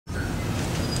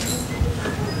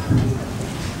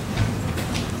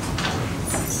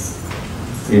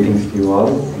Greetings to you all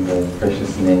in the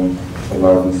precious name of the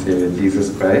Lord and Savior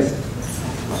Jesus Christ.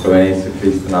 Praise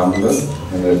Kristu Namalo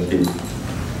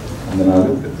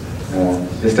and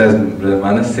just as Brother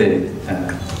Manas said,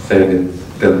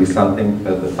 there will be something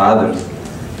for the fathers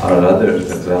or others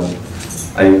as well.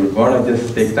 I would want to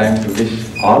just take time to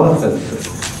wish all of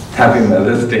us Happy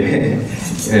Mother's Day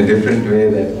in a different way,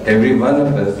 that every one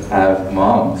of us have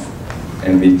moms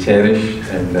and we cherish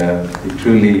and we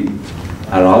truly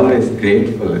are always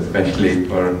grateful, especially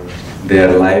for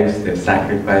their lives, their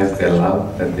sacrifice, their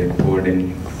love that they poured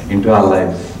into our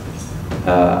lives.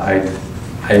 I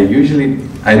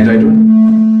don't.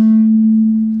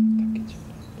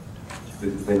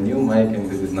 This is a new mic and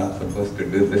this is not supposed to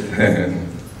do this.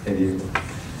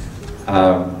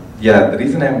 The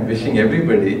reason I'm wishing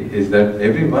everybody is that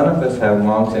every one of us have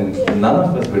moms, and none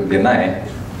of us would deny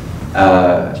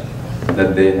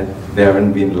that they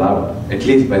haven't been loved, at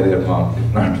least by their moms,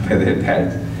 if not by their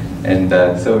dads. And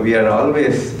so we are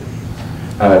always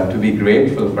to be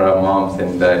grateful for our moms,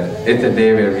 and it's a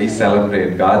day where we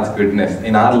celebrate God's goodness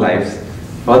in our lives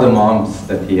for the moms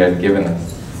that He had given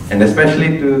us. And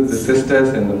especially to the sisters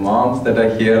and the moms that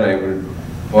are here, I would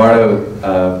want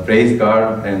to praise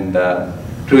God and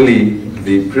truly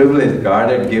the privilege God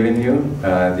had given you,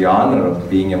 the honor of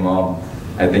being a mom.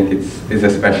 I think it's a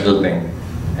special thing.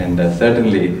 And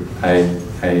certainly, I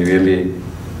really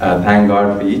thank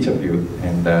God for each of you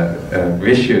and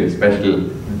wish you a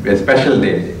special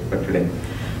day for today.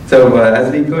 So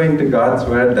as we go into God's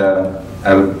Word,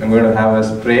 I'm going to have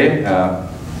us pray.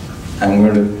 I'm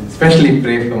going to especially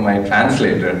pray for my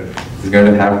translator. He's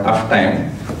going to have a tough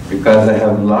time because I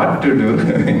have a lot to do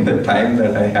in the time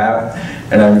that I have,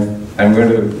 and I'm going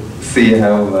to see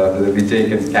how Vijay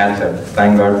can catch up.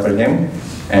 Thank God for him.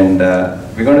 And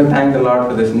we're going to thank the Lord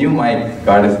for this new mic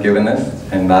God has given us,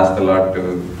 and ask the Lord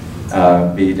to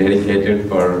be dedicated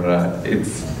for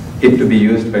it to be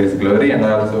used for His glory. And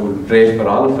I also would pray for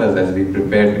all of us as we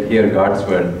prepare to hear God's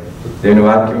word.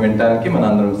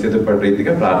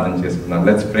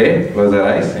 Let's pray, close our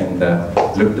eyes, and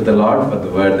look to the Lord for the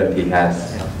word that He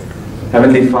has.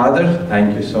 Heavenly Father,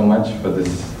 thank you so much for this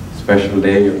special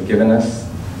day you've given us.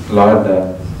 Lord,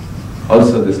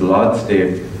 also this Lord's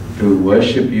Day, to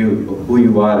worship you for who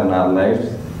you are in our lives,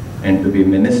 and to be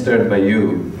ministered by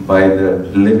you, by the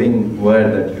living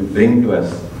word that you bring to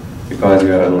us, because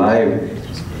you are alive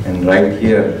and right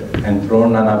here,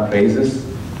 enthroned on our praises,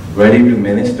 ready to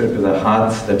minister to the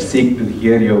hearts that seek to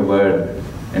hear your word.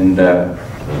 And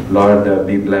Lord,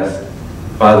 be blessed.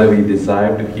 Father, we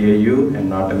desire to hear you and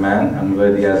not a man,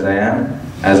 unworthy as I am,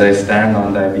 as I stand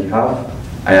on thy behalf.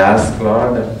 I ask,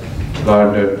 Lord,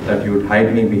 that you would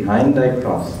hide me behind thy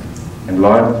cross. And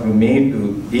Lord, through me,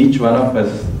 to each one of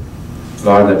us,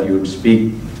 Lord, that you would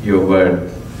speak your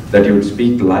word, that you would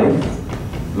speak life,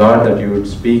 Lord, that you would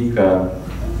speak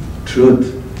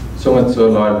truth, so much so,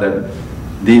 Lord, that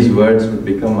these words would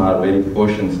become our very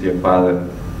portions, dear Father.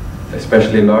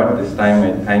 Especially, Lord, this time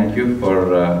I thank you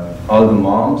for all the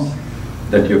moms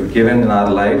that you've given in our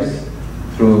lives,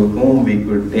 through whom we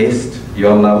could taste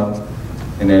your love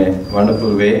in a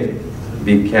wonderful way,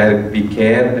 be cared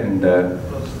and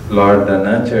Lord,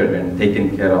 nurtured and taken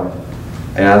care of.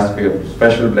 I ask for your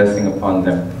special blessing upon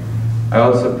them. I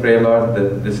also pray, Lord,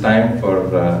 that this time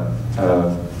for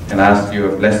and ask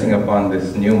your blessing upon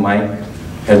this new mic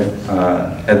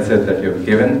headset that you have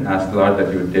given. Ask, Lord,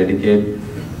 that you would dedicate,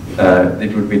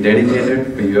 it would be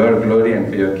dedicated for your glory and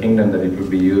for your kingdom, that it would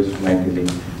be used mightily.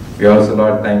 We also,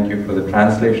 Lord, thank you for the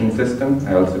translation system.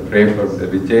 I also pray for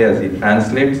Vijay as he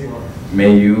translates.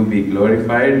 May you be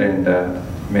glorified, and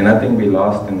may nothing be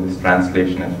lost in this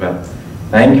translation as well.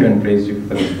 Thank you and praise you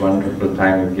for this wonderful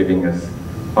time you're giving us.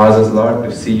 Cause us, Lord,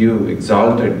 to see you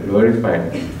exalted,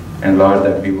 glorified, and Lord,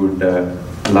 that we would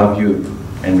love you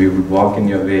and we would walk in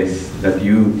your ways that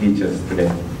you teach us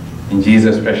today. In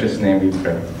Jesus' precious name we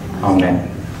pray. Amen.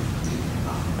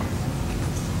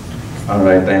 All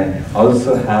right, I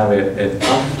also have a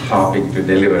tough topic to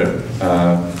deliver,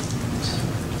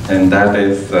 and that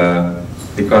is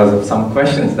because of some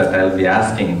questions that I'll be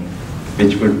asking,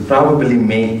 which would probably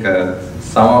make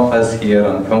some of us here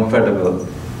uncomfortable,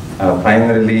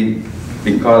 primarily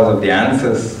because of the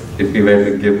answers, if we were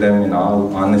to give them in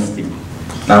all honesty.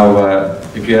 Now,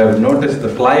 if you have noticed the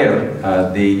flyer,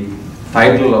 the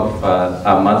title of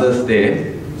our Mother's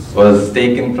Day was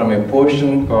taken from a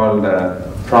portion called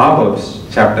Proverbs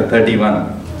chapter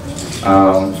 31.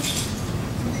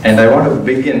 And I want to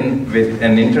begin with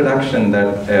an introduction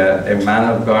that a man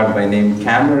of God by name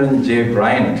Cameron J.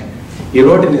 Bryant, he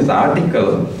wrote in his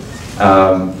article,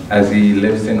 as he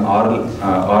lives in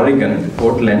Oregon,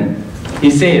 Portland.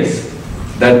 He says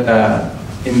that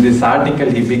in this article,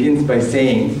 he begins by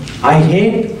saying, I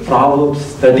hate Proverbs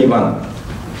 31.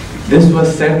 This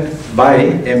was said by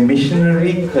a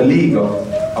missionary colleague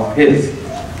of his.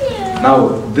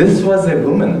 Now, this was a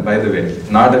woman, by the way,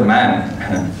 not a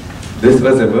man. This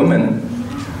was a woman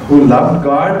who loved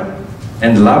God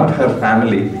and loved her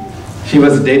family. She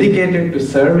was dedicated to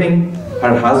serving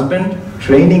her husband,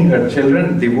 training her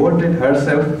children, devoted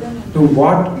herself to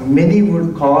what many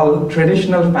would call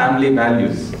traditional family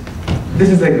values. This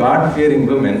is a God-fearing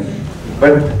woman,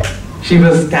 but she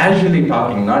was casually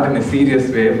talking, not in a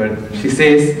serious way, but she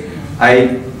says,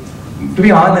 to be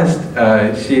honest,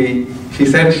 she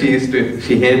said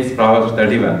she hates Proverbs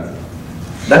 31.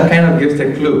 That kind of gives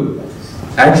a clue.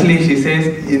 Actually, she says,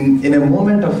 in a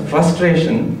moment of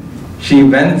frustration, she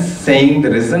vents saying the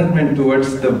resentment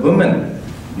towards the woman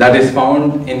that is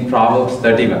found in Proverbs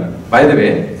 31. By the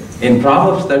way, in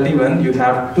Proverbs 31, you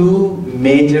have two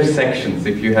major sections.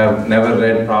 If you have never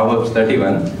read Proverbs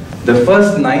 31, the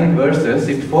first 9 verses,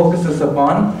 it focuses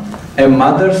upon a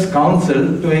mother's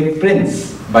counsel to a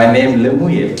prince by name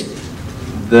Lemuel.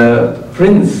 The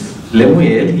prince,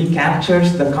 Lemuel, he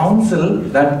captures the counsel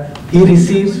that he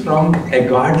receives from a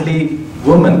godly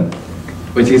woman,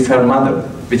 which is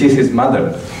his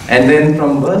mother. And then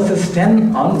from verses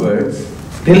 10 onwards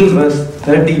till verse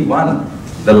 31,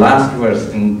 the last verse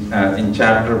in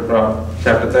chapter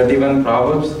 31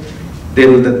 Proverbs,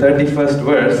 till the 31st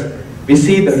verse, we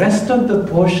see the rest of the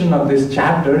portion of this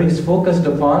chapter is focused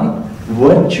upon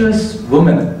virtuous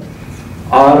woman,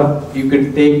 or you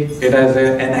could take it as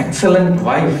an excellent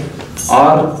wife,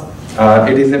 or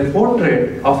it is a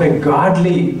portrait of a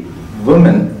godly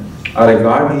woman or a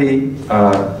godly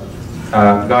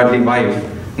wife.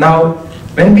 Now,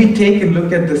 when we take a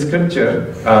look at the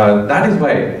scripture, that is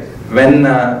why when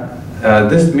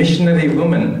this missionary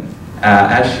woman,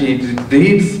 as she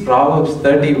reads Proverbs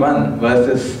 31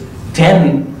 verses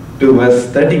 10 to verse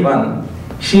 31,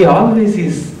 she always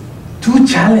is too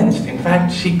challenged. In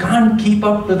fact, she can't keep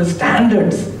up to the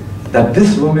standards that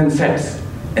this woman sets.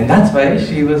 And that's why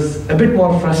she was a bit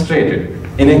more frustrated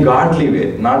in a godly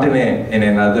way, not in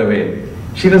another way.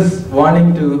 She was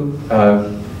wanting to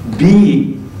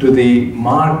be to the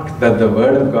mark that the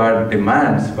Word of God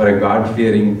demands for a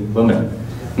God-fearing woman.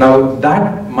 Now,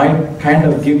 that might kind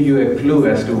of give you a clue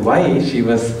as to why she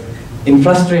was in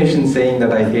frustration saying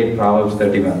that I hate Proverbs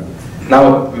 31.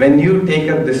 Now, when you take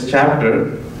up this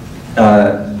chapter,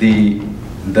 the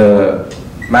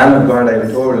man of God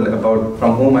I told about,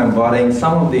 from whom I'm borrowing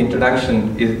some of the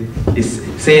introduction,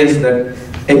 says that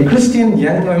a Christian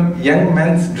young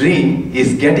man's dream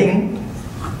is getting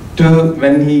to,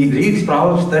 when he reads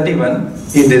Proverbs 31,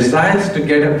 he desires to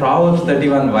get a Proverbs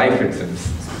 31 wife, it seems.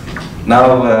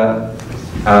 Now,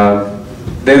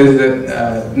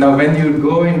 now when you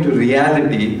go into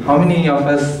reality, how many of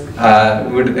us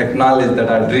would acknowledge that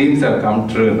our dreams have come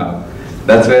true now?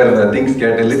 That's where things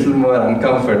get a little more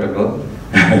uncomfortable.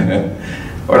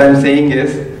 What I'm saying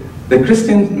is, the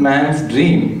Christian man's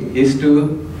dream is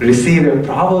to receive a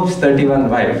Proverbs 31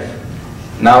 wife.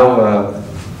 Now,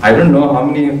 I don't know how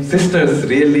many sisters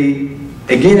really,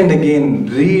 again and again,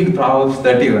 read Proverbs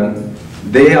 31.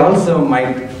 They also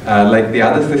might, like the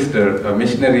other sister, a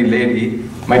missionary lady,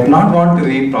 might not want to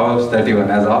read Proverbs 31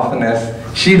 as often as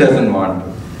she doesn't want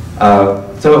to.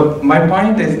 So my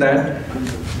point is that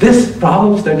this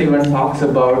Proverbs 31 talks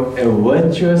about a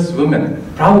virtuous woman,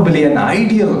 probably an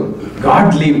ideal,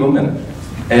 godly woman,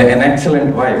 an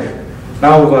excellent wife.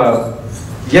 Now,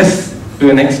 yes, to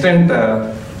an extent,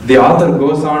 the author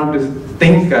goes on to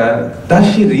think,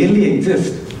 does she really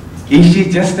exist? Is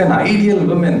she just an ideal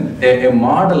woman, a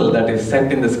model that is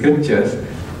set in the scriptures?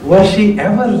 Was she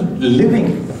ever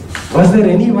living? Was there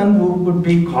anyone who could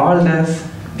be called as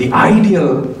the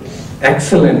ideal,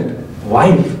 excellent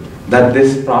wife that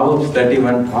this Proverbs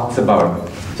 31 talks about?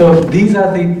 So these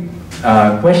are the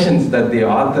questions that the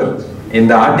author, in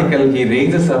the article, he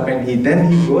raises up, and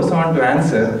then he goes on to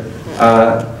answer.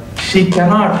 She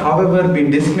cannot, however, be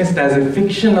dismissed as a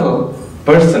fictional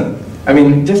person. I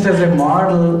mean, just as a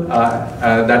model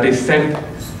that is set,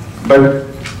 but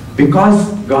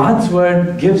because God's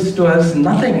word gives to us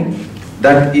nothing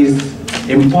that is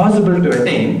impossible to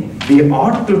attain, we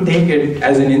ought to take it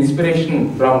as an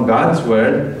inspiration from God's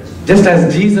word, just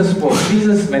as Jesus spoke.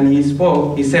 Jesus, when he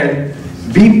spoke, he said,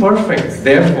 "Be perfect,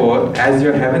 therefore, as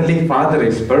your heavenly Father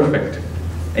is perfect."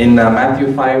 In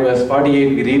Matthew 5 verse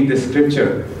 48, we read this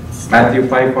scripture. Matthew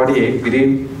 5:48, we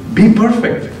read, "Be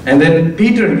perfect." And then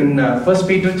Peter, in 1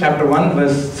 Peter chapter 1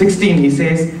 verse 16, he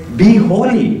says, "Be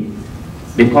holy,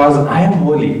 because I am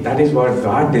holy." That is what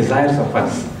God desires of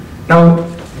us. Now,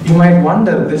 you might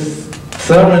wonder, this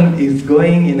sermon is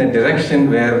going in a direction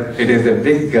where it is a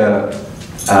big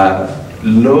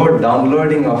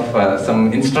downloading of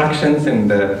some instructions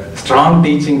and strong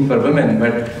teaching for women,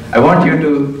 but I want you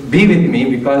to be with me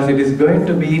because it is going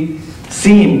to be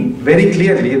seen very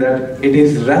clearly that it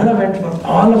is relevant for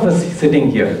all of us sitting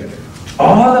here.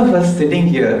 All of us sitting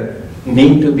here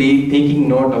need to be taking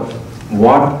note of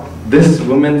what this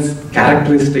woman's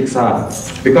characteristics are,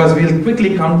 because we'll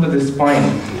quickly come to this point.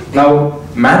 Now,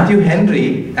 Matthew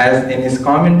Henry, as in his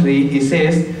commentary, he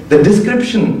says the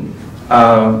description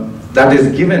that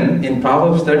is given in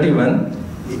Proverbs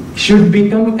 31 should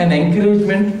become an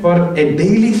encouragement for a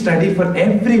daily study for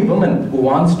every woman who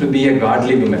wants to be a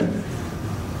godly woman.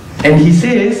 And he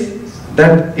says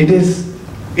that it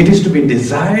is to be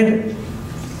desired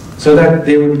so that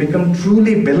they would become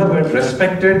truly beloved,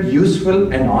 respected,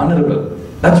 useful, and honorable.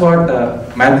 That's what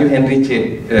Matthew Henry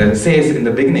says in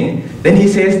the beginning. Then he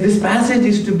says this passage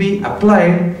is to be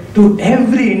applied to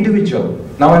every individual.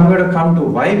 Now I'm going to come to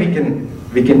why we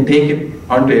can take it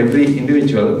onto every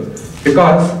individual,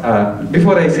 because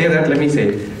before I say that, let me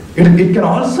say it can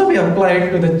also be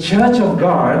applied to the Church of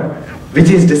God, which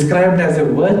is described as a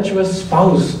virtuous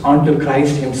spouse unto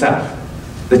Christ himself.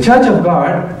 The Church of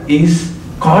God is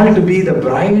called to be the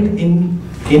bride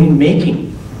in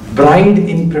making, bride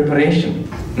in preparation.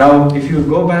 Now, if you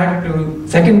go back to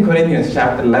 2 Corinthians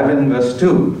chapter 11, verse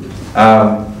 2,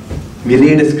 we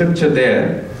read a scripture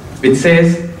there which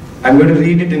says, I'm going to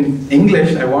read it in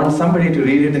English. I want somebody to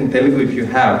read it in Telugu if you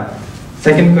have.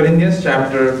 2 Corinthians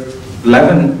chapter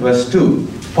 11, verse 2.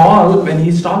 Paul, when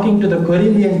he's talking to the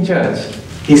Corinthian church,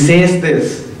 he says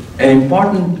this, an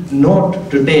important note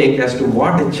to take as to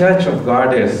what the church of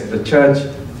God is, the church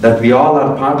that we all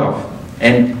are part of.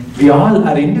 And we all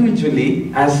are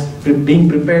individually as being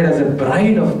prepared as a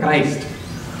bride of Christ.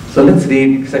 So let's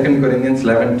read 2 Corinthians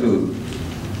 11:2.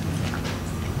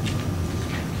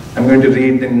 I'm going to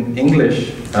read in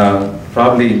English.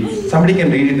 Probably somebody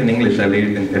can read it in English. I'll read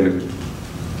it in Telugu.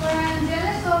 For I am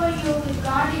jealous over you with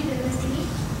godly jealousy,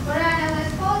 for I have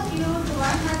espoused you to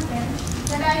one husband,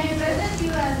 that I may present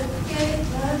you as a chaste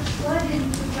virgin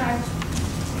to Christ.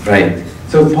 Right.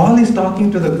 So Paul is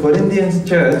talking to the Corinthians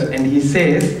church and he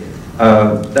says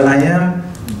that I am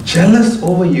jealous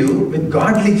over you with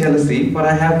godly jealousy, for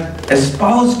I have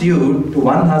espoused you to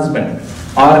one husband.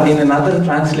 Or in another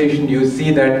translation you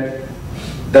see that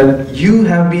you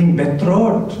have been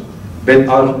betrothed,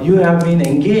 or you have been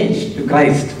engaged to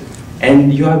Christ,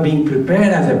 and you are being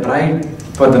prepared as a bride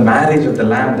for the marriage of the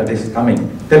Lamb that is coming.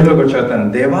 Telugu chatan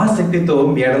devasaktito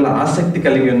మీ ఎడల ఆసక్తి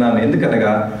కలిగి ఉన్నాను,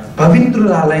 ఎందుకనగా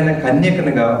పవిత్రురాలైన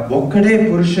కన్యకనగా ఒక్కడే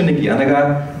పురుషునికి అనగా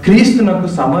క్రీస్తునకు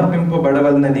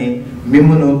సమర్పింపబడవలనని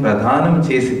మిమ్మును ప్రదానం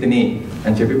చేసి తిని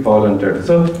అని చెప్పి పౌలు అంటాడు.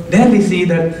 So there we see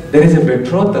that there is a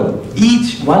betrothal. Each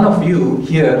one of you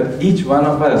here, each one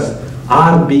of us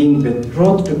are being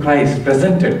betrothed to Christ,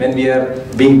 presented when we are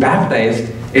being baptized.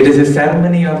 It is a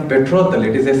ceremony of betrothal,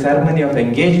 it is a ceremony of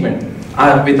engagement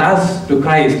with us to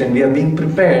Christ, and we are being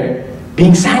prepared,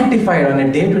 being sanctified on a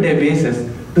day-to-day basis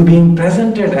to being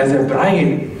presented as a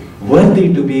bride worthy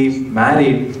to be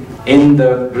married in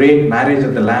the great marriage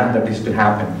of the Lamb that is to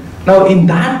happen. Now in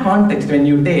that context, when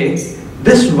you take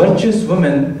this virtuous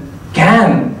woman can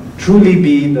truly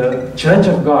be the church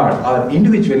of God, or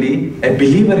individually a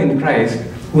believer in Christ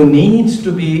who needs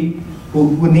to be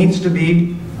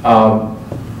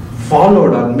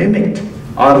followed or mimicked,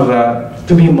 or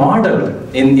to be modeled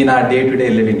in our day-to-day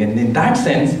living. And in that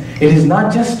sense, it is not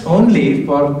just only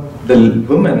for the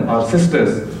women or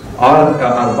sisters or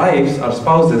our wives or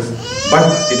spouses, but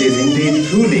it is indeed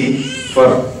truly for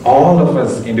all of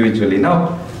us individually. Now,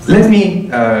 let me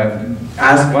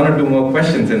ask one or two more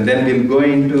questions, and then we'll go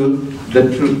into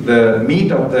the meat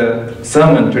of the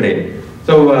sermon today.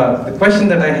 So the question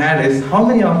that I had is, how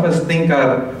many of us think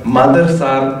our mothers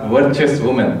are virtuous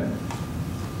women?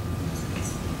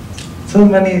 So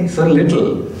many, so little.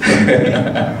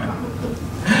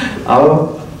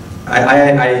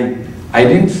 I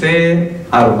didn't say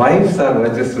our wives are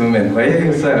virtuous women. Why are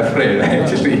you so afraid,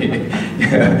 actually?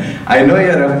 I know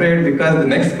you're afraid because the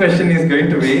next question is going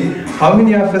to be, how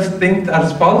many of us think our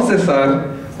spouses are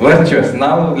virtuous?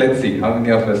 Now let's see, how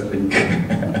many of us think?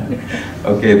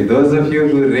 Okay, those of you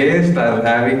who raised are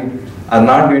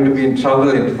not going to be in trouble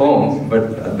at home, but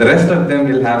the rest of them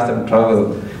will have some trouble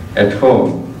at home.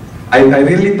 I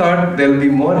really thought there will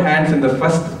be more hands in the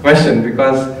first question,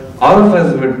 because all of us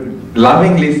would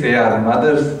lovingly say our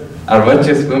mothers are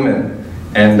virtuous women,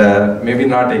 and maybe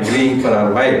not agreeing for our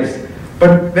wives.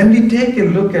 But when we take a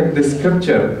look at this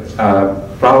scripture,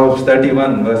 Proverbs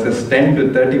 31 verses 10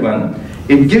 to 31,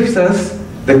 it gives us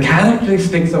the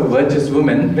characteristics of virtuous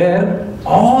women, where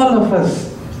all of us,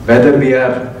 whether we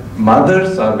are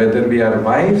mothers or whether we are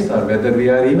wives or whether we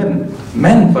are even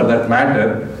men for that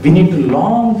matter, we need to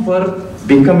long for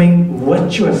becoming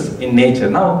virtuous in nature.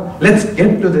 Now, let's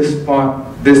get to this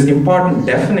point, this important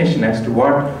definition as to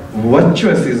what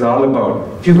virtuous is all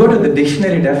about. If you go to the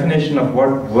dictionary definition of what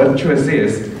virtuous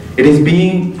is, it is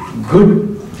being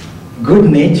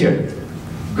good-natured.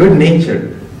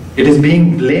 Good-natured. It is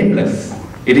being blameless.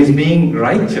 It is being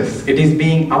righteous. It is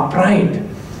being upright.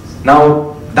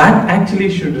 Now, that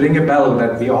actually should ring a bell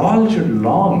that we all should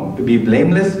long to be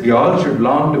blameless. We all should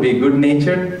long to be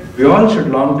good-natured. We all should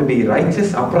long to be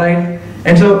righteous, upright.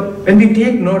 And so, when we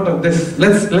take note of this,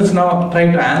 let's now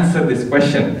try to answer this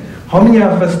question. How many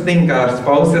of us think our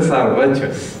spouses are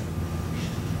virtuous?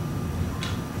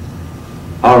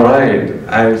 All right,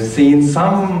 I've seen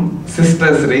some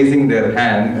sisters raising their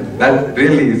hand. That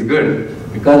really is good.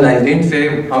 Because I didn't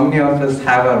say how many of us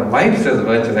have our wives as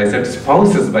virtuous. I said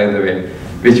spouses, by the way,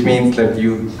 which means that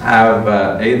you have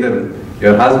either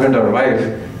your husband or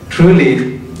wife,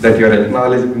 truly that you're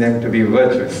acknowledging them to be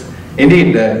virtuous.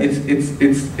 Indeed,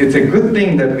 it's a good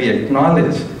thing that we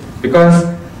acknowledge, because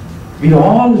we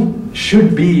all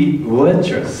should be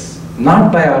virtuous,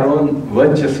 not by our own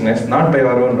virtuousness, not by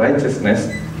our own righteousness,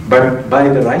 but by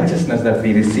the righteousness that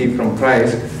we receive from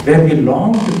Christ, where we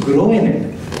long to grow in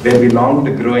it, where we long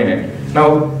to grow in it.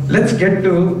 Now, let's get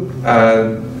to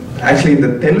actually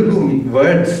the Telugu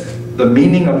words. The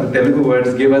meaning of the Telugu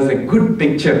words give us a good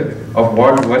picture of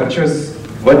what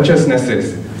virtuousness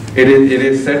is. It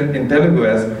is said in Telugu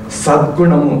as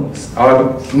Sadgunamu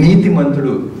or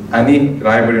Neetimantudu ani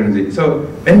rayabadi undi. So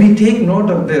when we take note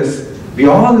of this, we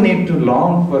all need to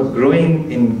long for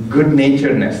growing in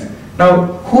good-naturedness. Now,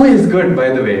 who is good, by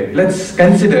the way? Let's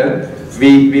consider,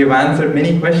 we have answered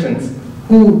many questions.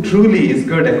 Who truly is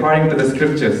good according to the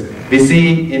scriptures? We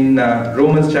see in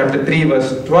Romans chapter 3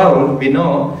 verse 12, we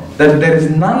know that there is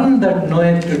none that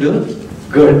knoweth to do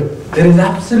good. There is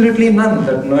absolutely none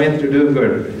that knoweth to do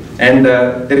good. And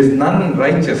there is none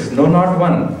righteous, no, not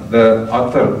one. The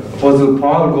author, Apostle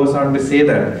Paul, goes on to say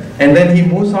that. And then he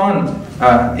moves on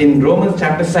in Romans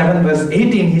chapter 7 verse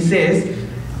 18, he says,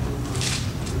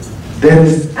 there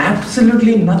is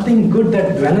absolutely nothing good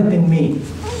that dwelleth in me.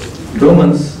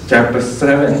 Romans chapter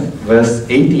 7 verse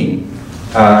 18.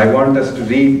 I want us to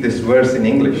read this verse in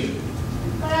English.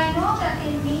 For I know that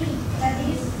in me, that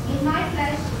is, in my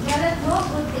flesh, dwelleth no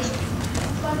good thing.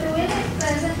 For the will is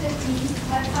present with me,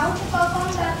 but how to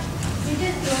perform that which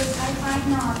is good I find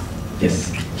not. Yes.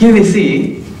 Here we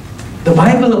see, the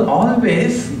Bible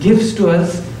always gives to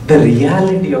us the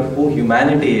reality of who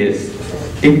humanity is.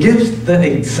 It gives the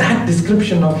exact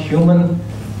description of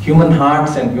human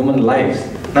hearts and human lives.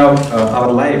 Now,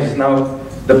 our lives. Now,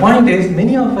 the point is,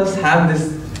 many of us have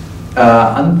this,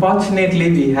 unfortunately,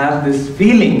 we have this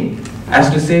feeling as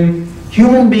to say,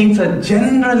 human beings are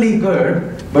generally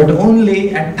good, but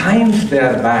only at times they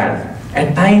are bad.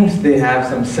 At times they have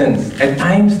some sins. At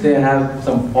times they have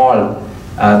some fault,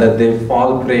 that they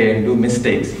fall prey and do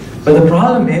mistakes. But the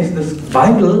problem is, this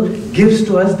Bible gives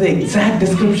to us the exact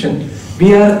description.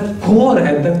 We are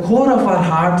at the core of our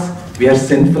hearts, we are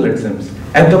sinful, it seems.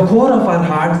 At the core of our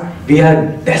hearts, we are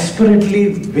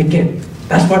desperately wicked.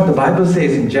 That's what the Bible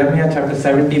says in Jeremiah chapter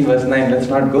 17 verse 9. Let's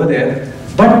not go there.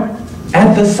 But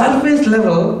at the surface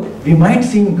level, we might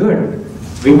seem good.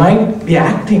 We might be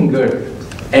acting good.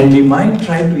 And we might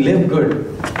try to live good.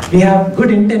 We have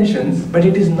good intentions, but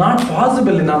it is not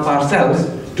possible in of ourselves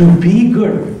to be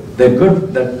good. The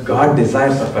good that God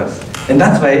desires of us. And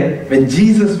that's why when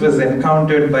Jesus was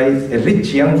encountered by a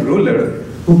rich young ruler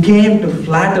who came to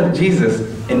flatter Jesus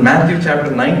in Matthew chapter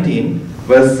 19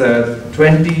 verse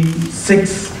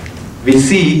 26, we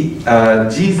see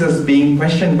Jesus being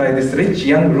questioned by this rich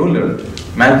young ruler.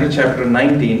 Matthew chapter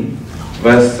 19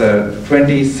 verse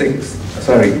 26,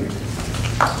 sorry,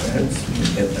 let's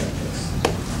get that first.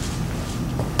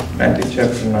 Matthew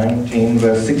chapter 19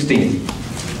 verse 16.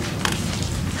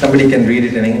 Somebody can read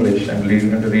it in English. I'm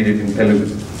going to read it in Telugu.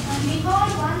 And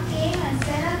behold, one came and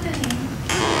said unto him,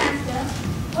 Master,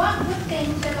 what good thing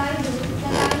shall I do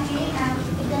that I may have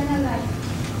eternal life?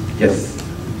 Yes.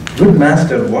 Good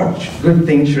master, what good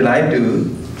thing should I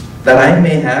do that I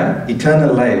may have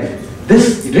eternal life?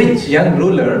 This rich young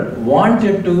ruler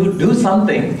wanted to do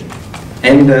something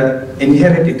and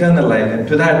inherit eternal life. And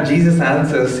to that Jesus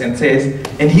answers and says,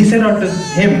 and he said unto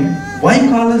him, why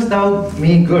callest thou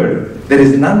me good? There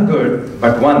is none good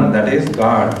but one, that is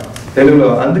God. తెలుగులో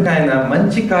అందుకైనా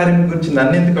మంచి కార్యం గురించి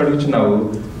నన్ను ఎందుకు అడుగుచున్నావు,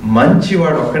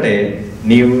 మంచివాడు ఒక్కడే,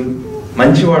 నీవు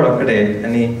మంచివాడు ఒక్కడే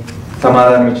అని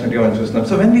సమాధానం ఇచ్చినట్టుగా మనం చూస్తున్నాం.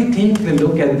 So when we take a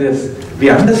look at this, we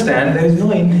understand there is no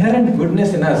inherent goodness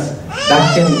in us that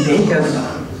can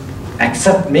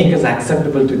make us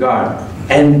acceptable to God,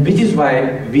 and which is why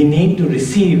we need to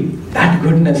receive that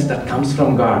goodness that comes from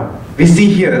God. We see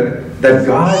here that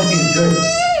God is good.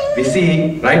 We see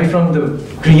right from the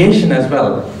creation as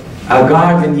well.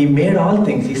 God, when He made all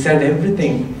things, He said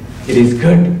everything, it is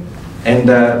good. And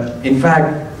in fact,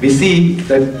 we see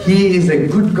that He is a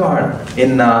good God.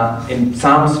 In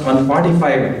Psalms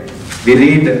 145, we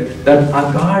read that our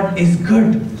God is good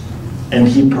and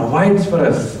He provides for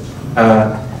us.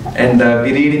 And we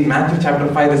read in Matthew chapter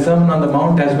 5, the Sermon on the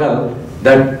Mount as well,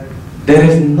 that there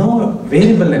is no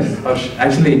variableness, or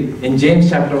actually in James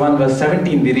chapter 1 verse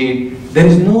 17 we read, there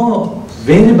is no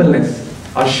variableness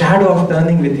or shadow of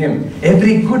turning with Him.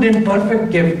 Every good and perfect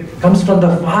gift comes from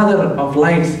the Father of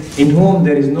lights, in whom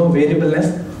there is no variableness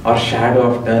or shadow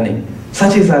of turning.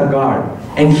 Such is our God,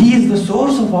 and He is the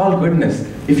source of all goodness.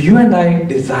 If you and I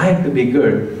desire to be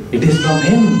good, it is from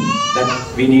Him that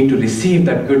we need to receive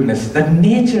that goodness, that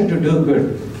nature to do good.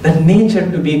 That nature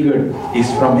to be good is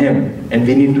from Him, and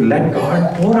we need to let God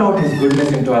pour out His goodness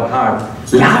into our heart,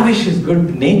 lavish His good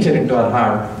nature into our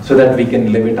heart, so that we can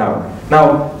live it out. Now,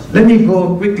 let me go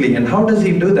quickly. And how does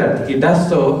He do that? He does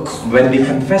so when we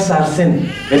confess our sin,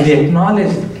 when we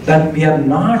acknowledge that we are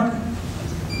not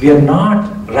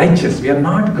righteous, we are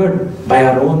not good by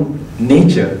our own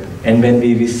nature, and when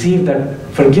we receive that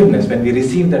forgiveness, when we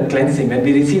receive that cleansing, when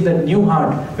we receive that new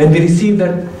heart, when we receive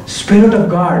that Spirit of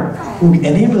God who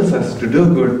enables us to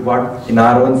do good what in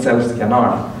our own selves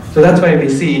cannot. So that's why we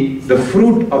see the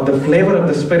fruit of the flavor of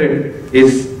the Spirit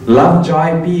is love,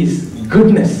 joy, peace,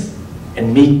 goodness,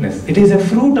 and meekness. It is a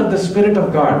fruit of the Spirit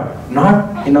of God,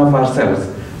 not in of ourselves.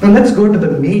 Now let's go to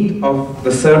the meat of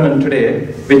the sermon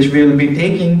today, which we will be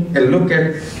taking a look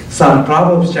at some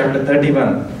Proverbs chapter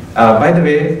 31. By the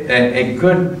way,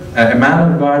 a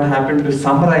man of God happened to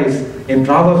summarize in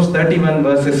Proverbs 31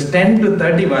 verses 10 to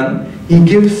 31. He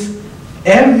gives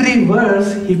every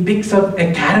verse, he picks up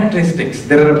a characteristics.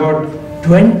 There are about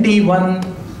 21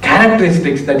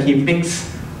 characteristics that he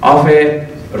picks of a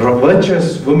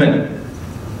virtuous woman.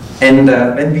 And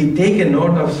when we take a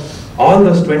note of all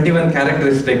those 21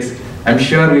 characteristics, I'm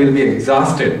sure we will be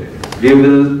exhausted. We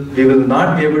will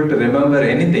not be able to remember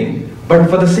anything. But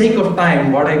for the sake of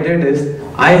time, what I did is,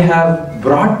 I have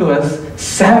brought to us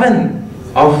 7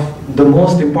 of the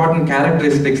most important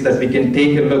characteristics that we can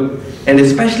take a look, and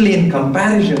especially in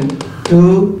comparison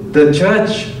to the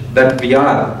church that we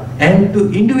are, and to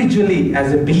individually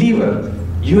as a believer,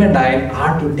 you and I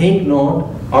are to take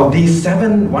note of these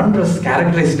 7 wondrous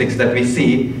characteristics that we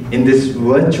see in this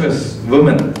virtuous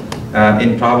woman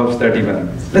in Proverbs 31.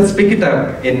 Let's pick it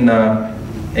up in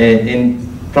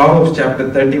Proverbs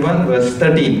chapter 31 verse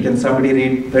 13. Can somebody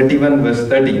read 31 verse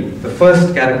 13? The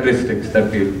first characteristics that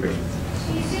we will pick.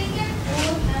 She seeketh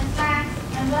food and flax,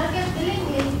 and worketh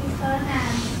willingly with her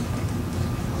hands.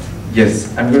 Yes,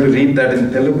 I'm going to read that in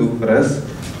Telugu for us.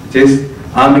 Just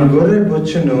ఆమె గొర్రె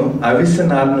బొచ్చును అవిసె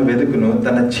నారును వెదుకును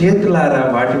తన చేతులారా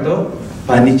వాటితో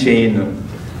పని చేయును.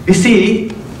 We see,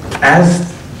 as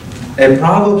a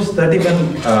Proverbs 31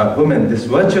 woman, this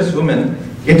virtuous woman,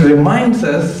 it reminds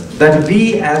us that we,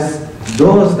 as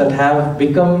those that have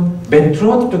become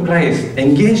betrothed to Christ,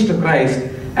 engaged to Christ,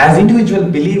 as individual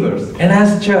believers and as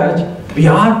church, we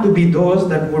are to be those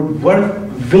that would work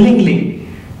willingly,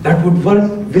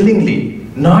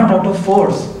 not out of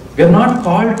force. We are not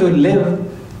called to live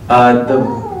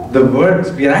the works.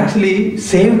 We are actually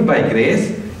saved by grace,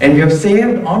 and we are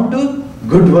saved onto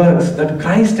good works that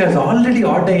Christ has already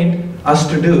ordained us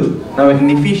to do. Now in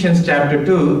Ephesians chapter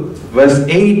 2 verse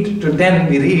 8 to 10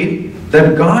 we read that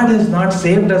God has not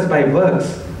saved us by works,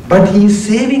 but He is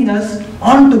saving us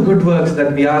onto good works that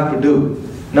we are to do.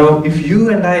 Now if you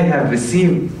and I have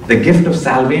received the gift of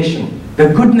salvation, the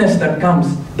goodness that comes,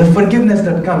 the forgiveness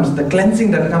that comes, the cleansing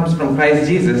that comes from Christ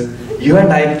Jesus, you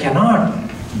and I cannot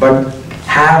but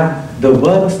have the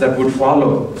works that would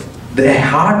follow, the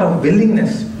heart of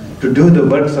willingness to do the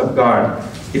works of God.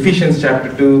 Ephesians chapter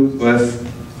 2 verse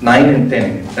 9 and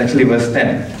 10, actually verse 10.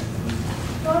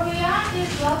 For we are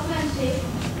His workmanship,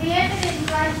 created in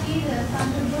Christ Jesus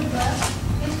unto good works,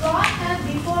 which God has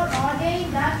before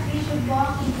ordained that we should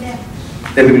walk in them.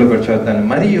 తెలుగులో కూడా చదువుతాను.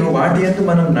 మరియు వాటి యందు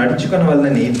మనం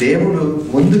నడుచుకొనవలెనని దేవుడు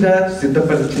ముందుగా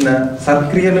సిద్ధపరిచిన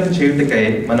సత్క్రియలను చేయుటకై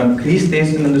మనం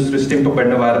క్రీస్తునందు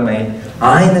సృష్టింపబడిన వారమై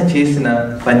ఆయన చేసిన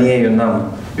పని అయి ఉన్నాము.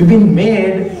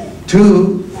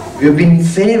 We've been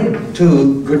saved to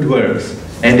good works.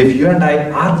 And if you and I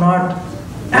are not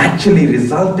actually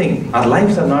resulting, our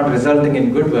lives are not resulting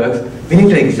in good works, we need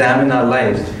to examine our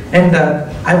lives. And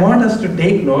I want us to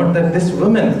take note that this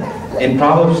woman in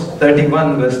Proverbs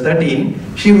 31 verse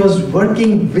 13, she was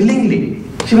working willingly.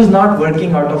 She was not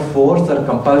working out of force or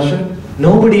compulsion.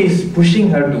 Nobody is pushing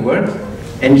her to work.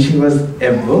 And she was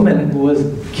a woman who was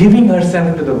giving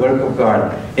herself to the work of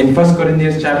God. In 1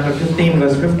 Corinthians chapter 15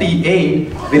 verse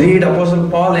 58, we read Apostle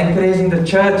Paul encouraging the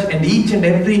church and each and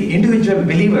every individual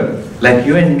believer like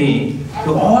you and me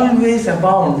to always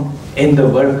abound in the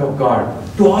work of God.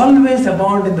 To always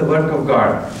abound in the work of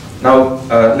God. Now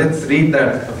let's read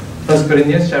that 1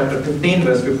 Corinthians chapter 15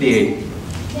 verse 58.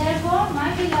 Therefore,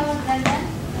 my beloved brethren,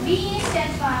 be ye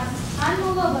steadfast,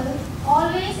 unmovable,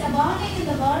 always abounding in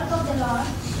the work of the Lord,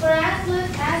 for as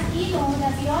much as ye know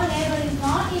that your labor is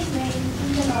not in vain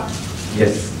in the Lord.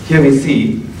 Yes, here we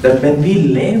see that when we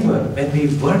labor, when we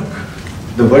work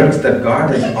the works that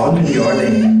God has already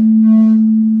ordained,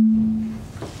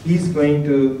 He's going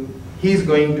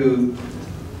to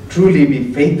truly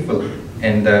be faithful,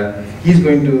 and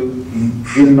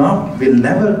will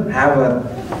never have our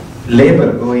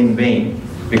labor go in vain,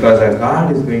 because our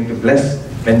God is going to bless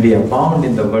when we abound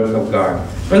in the work of God.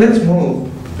 Well, let's move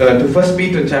to 1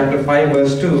 Peter chapter 5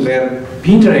 verse 2, where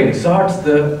Peter exhorts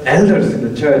the elders in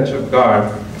the church of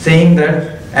God, saying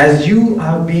that as you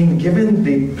have been given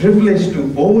the privilege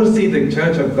to oversee the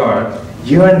church of God,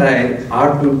 you and I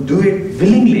are to do it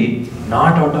willingly,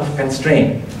 not out of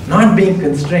constraint. Not being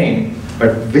constrained,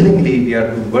 but willingly we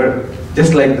are to work.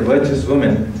 Just like the virtuous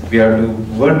woman, we are to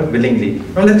work willingly.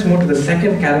 Now let's move to the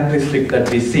second characteristic that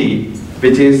we see,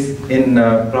 which is in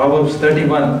Proverbs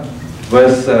 31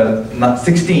 verse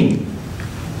 16.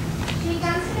 She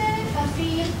considereth a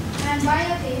field and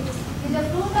buyeth it, with the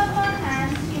fruit of her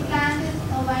hands she planteth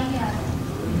a vineyard.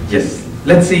 Yes,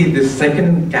 let's see this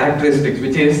second characteristic,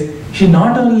 which is she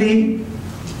not only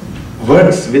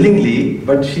works willingly,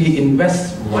 but she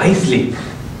invests wisely.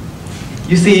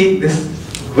 You see, this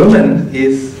woman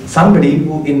is somebody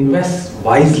who invests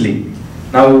wisely.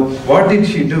 Now, what did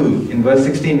she do? In verse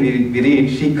 16 we read,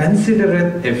 she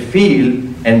considereth a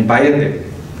field and buyeth it.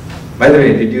 By the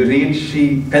way, did you read,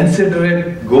 she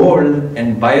considereth gold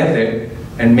and buyeth it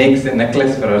and makes a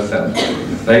necklace for herself?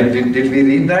 Right? Did we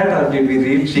read that, or did we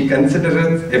read, she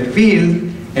considereth a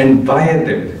field and buyeth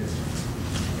it?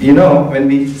 You know, when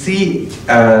we see,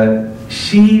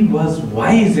 she was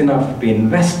wise enough to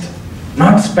invest,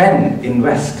 not spend,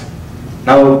 invest.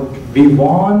 Now,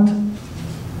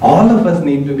 all of us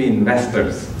need to be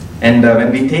investors. And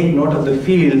when we take note of the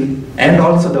field and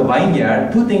also the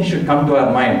vineyard, two things should come to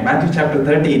our mind. Matthew chapter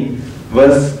 13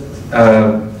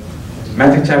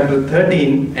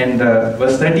 and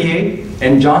verse 38,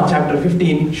 and John chapter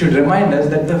 15 should remind us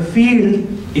that the field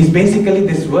is basically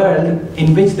this world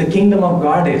in which the kingdom of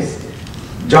God is.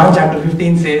 John chapter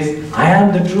 15 says, I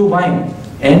am the true vine,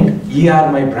 and ye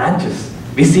are my branches.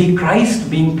 We see Christ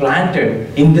being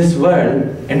planted in this world,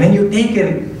 and when you take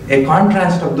a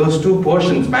contrast of those two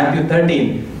portions, Matthew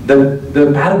 13,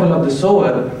 the parable of the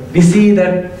sower, we see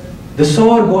that the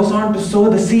sower goes on to sow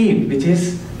the seed, which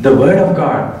is the word of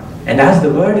God. And as the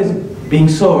word is being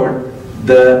sowed,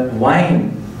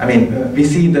 we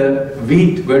see the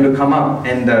wheat going to come up,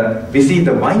 and we see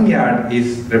the vineyard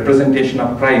is representation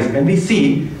of Christ. And we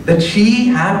see that she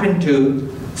happened to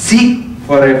seek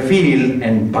for a field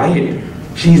and buy it.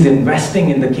 She's investing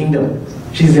in the kingdom.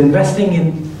 She's investing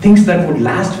in things that would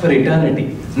last for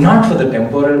eternity, not for the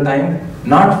temporal time,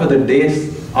 not for the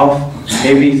days of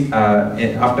maybe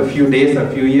after a few days or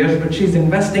few years, but she's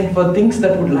investing for things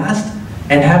that would last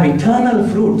and have eternal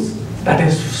fruits, that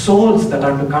is souls that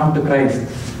are to come to Christ,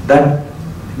 that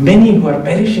many who are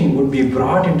perishing would be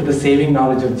brought into the saving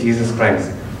knowledge of Jesus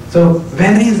Christ. So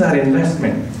where is our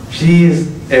investment? She is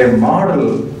a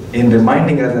model in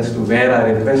reminding us as to where our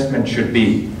investment should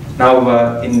be.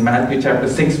 Now in Matthew chapter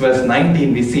 6 verse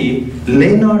 19 we see,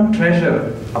 lay not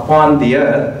treasure upon the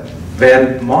earth,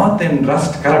 where moth and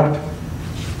rust corrupt,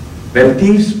 where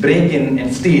thieves break in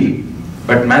and steal.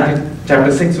 But Matthew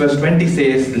chapter 6 verse 20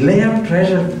 says, lay up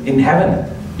treasure in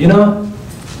heaven. You know,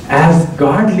 as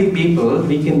godly people,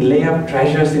 we can lay up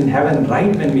treasures in heaven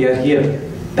right when we are here.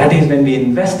 That is, when we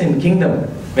invest in kingdom,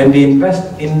 when we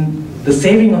invest in the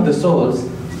saving of the souls,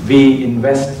 we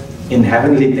invest in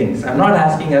heavenly things. I'm not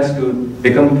asking us to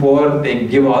become poor,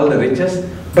 give all the riches,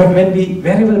 but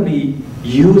wherever we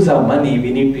use our money,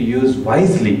 we need to use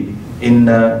wisely in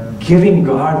giving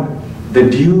God the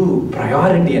due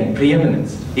priority and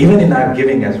preeminence, even in our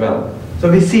giving as well. So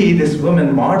we see this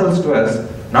woman models to us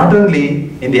not only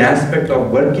in the aspect of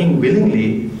working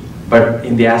willingly, but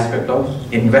in the aspect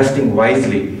of investing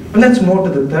wisely. Well, let's move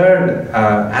to the third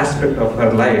aspect of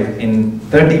her life. In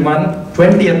 31,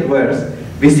 20th verse,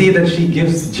 we see that she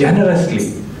gives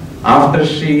generously. After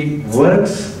she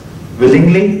works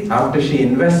willingly, after she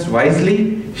invests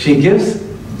wisely, she gives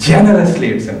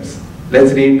generously, it seems.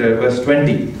 Let's read verse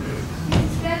 20.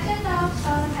 Stretcheth out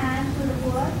her hand to the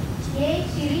poor, yea,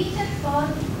 she reacheth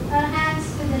forth her hands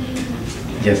to the needy.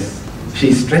 Yes,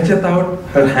 she stretcheth out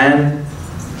her hand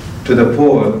to the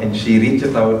poor, and she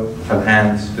reacheth out her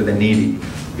hands to the needy.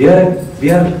 We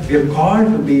are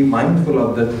called to be mindful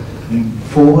of the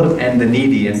poor and the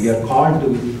needy, and we are called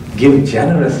to give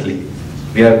generously.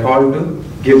 We are called to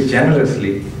give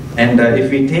generously. And if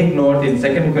we take note in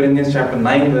 2 Corinthians chapter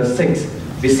 9 verse 6,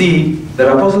 we see that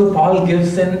Apostle Paul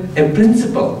gives in a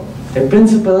principle in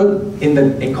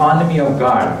the economy of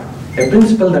God, a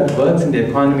principle that works in the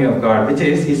economy of God, which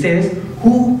is, he says,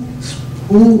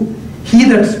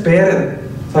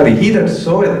 he that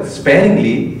soweth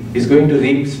sparingly is going to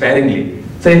reap sparingly.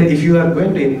 So if you are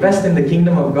going to invest in the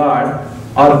kingdom of God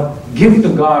or give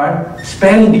to God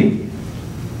sparingly,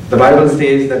 the Bible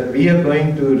says that we are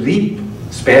going to reap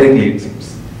sparingly, it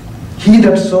seems. He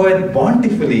that soweth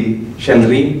bountifully shall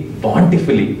reap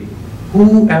bountifully.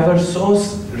 Whoever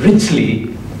sows richly,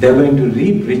 they are going to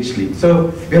reap richly.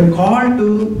 So we are called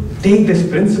to take this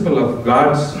principle of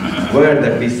God's word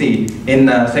that we see. In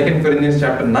 2 Corinthians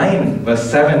chapter 9 verse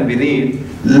 7 we read,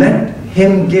 let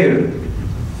him give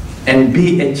and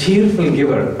be a cheerful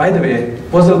giver. By the way,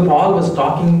 Apostle Paul was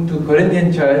talking to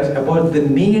Corinthian church about the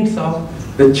needs of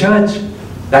the church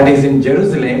that is in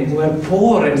Jerusalem who are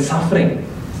poor and suffering.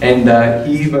 And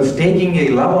he was taking a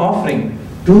love offering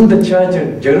to the church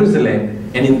at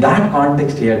Jerusalem, and in that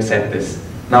context he had said this.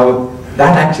 Now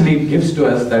that actually gives to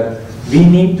us that we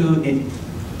need to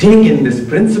take in this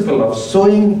principle of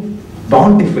sowing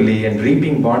bountifully and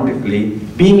reaping bountifully,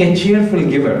 being a cheerful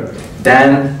giver,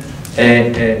 than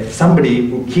somebody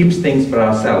who keeps things for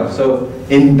ourselves. So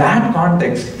in that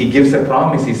context, he gives a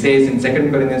promise. He says in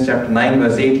 2 Corinthians chapter 9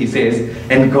 verse 8, he says,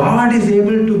 and God is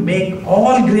able to make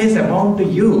all grace abound to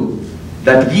you,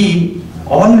 that ye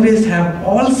always have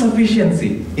all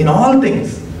sufficiency in all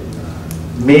things,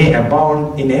 may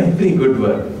abound in every good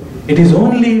work. It is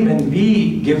only when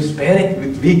we give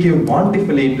sparing, we give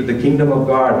bountifully to the kingdom of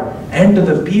God and to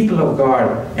the people of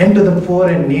God and to the poor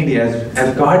and needy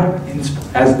as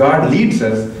God leads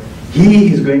us,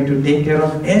 He is going to take care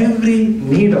of every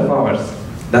need of ours.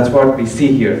 That's what we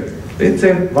see here. It's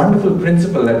a wonderful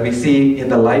principle that we see in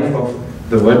the life of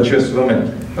the virtuous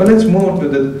woman. Now let's move to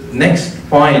the next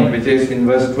point, which is in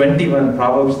verse 21,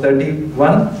 Proverbs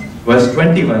 31, verse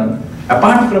 21.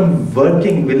 Apart from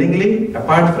working willingly,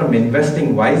 apart from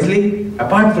investing wisely,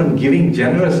 apart from giving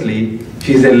generously,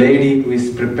 she is a lady who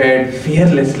is prepared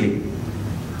fearlessly.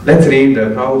 Let's read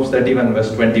Proverbs 31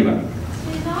 verse 21.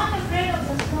 She is not afraid of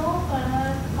the snow for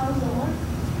her household,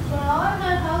 for all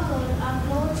her household are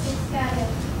clothed with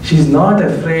scarlet. She is not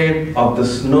afraid of the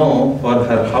snow for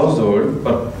her household,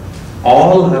 for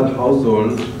all her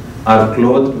household are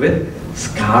clothed with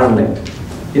scarlet.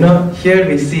 You know, here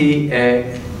we see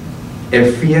a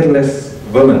fearless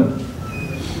woman.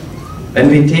 When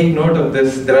we take note of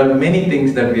this, there are many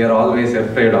things that we are always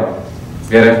afraid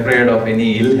of. We are afraid of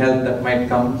any ill health that might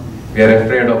come. We are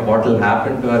afraid of what will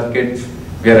happen to our kids.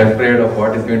 We are afraid of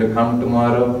what is going to come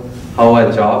tomorrow, how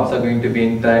our jobs are going to be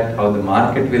intact, how the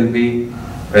market will be,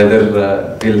 whether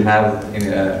we'll have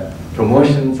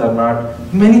promotions or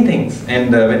not, many things.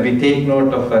 And when we take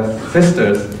note of our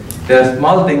sisters, there are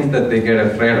small things that they get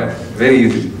afraid of, very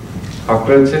easily.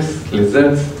 Cockroaches,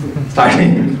 lizards,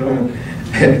 starting from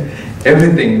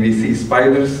everything. We see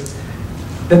spiders,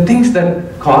 the things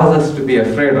that cause us to be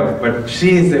afraid of. But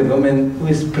she is a woman who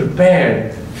is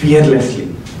prepared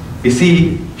fearlessly. You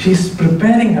see, she's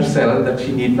preparing herself that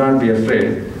she need not be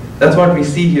afraid. That's what we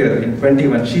see here in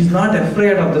 21. She's not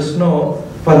afraid of the snow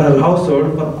for her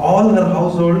household, for all her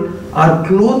household are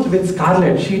clothed with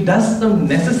scarlet. She does some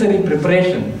necessary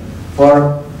preparation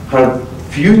for her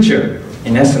future,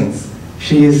 in essence.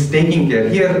 She is taking care.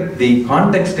 Here, the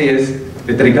context is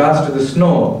with regards to the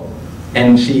snow,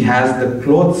 and she has the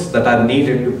clothes that are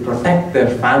needed to protect their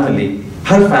family,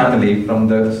 her family, from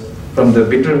the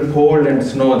bitter cold and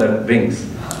snow that it brings.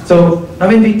 So, now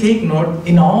when we take note,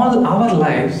 in all our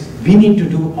lives, we need to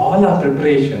do all our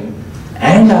preparation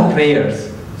and our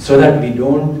prayers so that we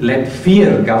don't let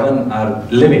fear govern our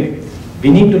living. We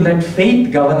need to let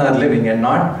faith govern our living and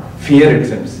not fear, it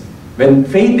seems. When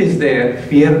faith is there,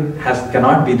 fear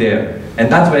cannot be there. And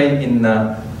that's why in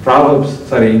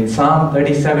in Psalm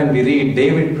 37 we read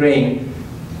David praying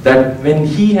that when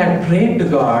he had prayed to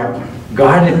God,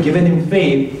 God had given him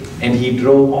faith and he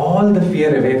drove all the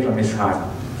fear away from his heart.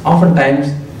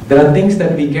 oftentimes there are things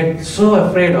that we get so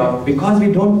afraid of because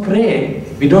we don't pray,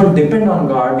 we don't depend on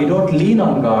God, we don't lean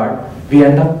on God. We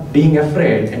end up being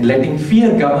afraid and letting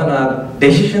fear govern our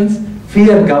decisions,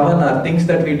 fear govern our things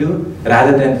that we do,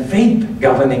 rather than faith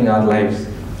governing our lives.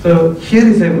 So here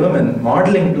is a woman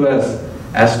modeling to us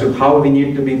as to how we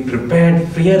need to be prepared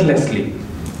fearlessly.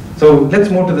 So let's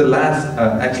move to the last,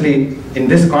 actually in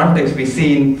this context we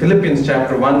see in Philippians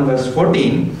chapter 1 verse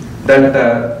 14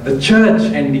 that the church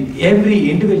and every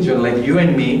individual like you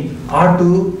and me are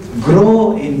to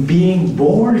grow in being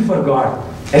bold for God.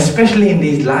 Especially in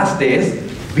these last days,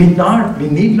 we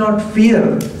need not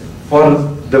fear for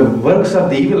the works of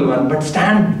the evil one, but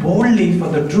stand boldly for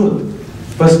the truth.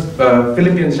 First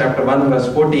Philippians chapter 1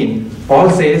 verse 14, Paul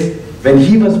says, when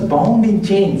he was bound in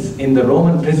chains in the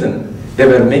Roman prison, there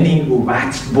were many who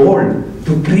waxed bold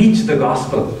to preach the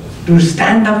gospel, to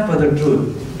stand up for the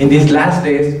truth. In these last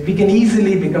days, we can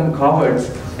easily become cowards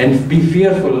and be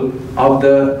fearful of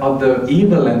the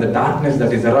evil and the darkness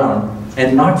that is around,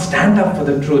 and not stand up for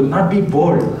the truth, not be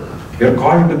bold. We are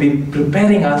called to be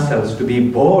preparing ourselves to be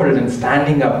bold and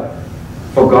standing up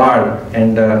for God,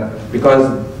 and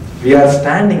because we are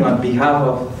standing on behalf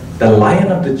of the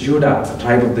Lion of the Judah, the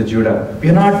tribe of the Judah. We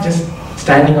are not just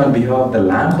standing on behalf of the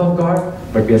Lamb of God,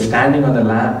 but we are standing on the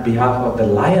behalf of the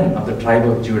Lion of the tribe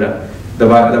of Judah. The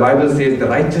Bible says the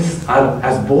righteous are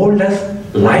as bold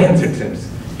as lions, it seems.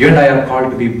 You and I are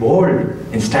called to be bold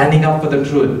in standing up for the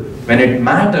truth. When it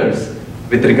matters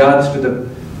with regards to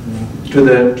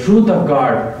the truth of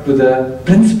God, to the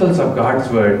principles of God's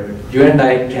word, you and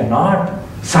I cannot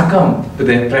succumb to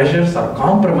the pressures or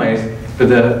compromise to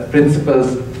the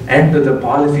principles and to the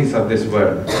policies of this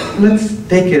world. Let's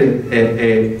take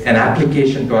an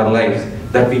application to our lives,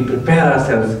 that we prepare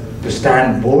ourselves to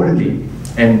stand boldly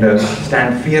and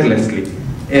stand fearlessly.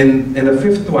 In the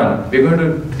fifth one, we're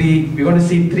going to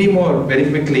see three more very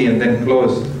quickly and then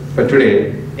close for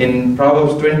today. In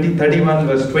Proverbs 31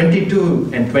 verse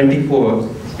 22 and 24,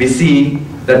 we see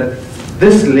that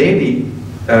this lady,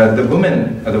 the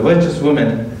woman, the virtuous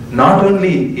woman, not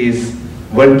only is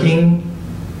working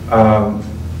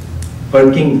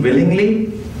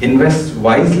willingly, invests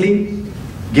wisely,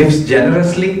 gives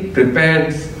generously,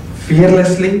 prepares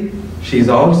fearlessly, she is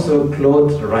also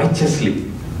clothed righteously.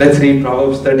 Let's read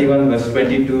Proverbs 31 verse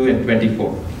 22 and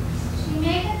 24. She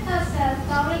maketh herself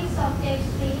coverings of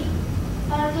tapestry,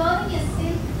 her clothing is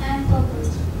silk and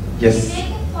purple. Yes. She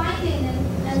maketh fine linen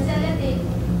and selleth it,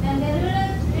 and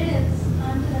delivereth riddles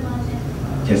unto the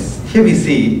merchant. Yes. Here we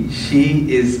see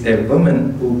she is a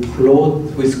woman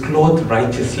who is clothed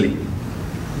righteously.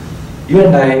 You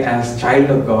and I, as child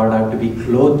of God, are to be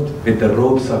clothed with the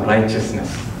robes of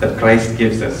righteousness that Christ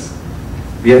gives us.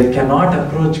 We cannot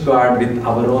approach God with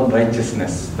our own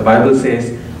righteousness. The Bible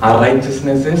says our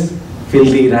righteousness is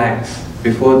filthy rags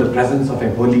before the presence of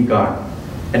a holy God.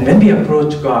 And when we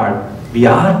approach God, we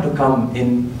are to come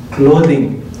in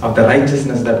clothing of the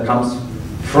righteousness that comes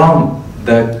from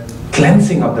the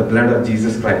cleansing of the blood of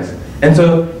Jesus Christ. And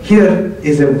so here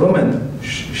is a woman,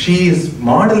 she is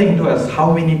modeling to us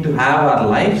how we need to have our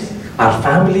lives, our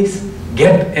families,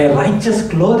 get a righteous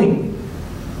clothing.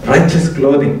 Righteous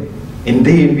clothing.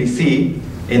 Indeed, we see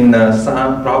in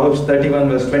Proverbs 31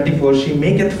 verse 24, she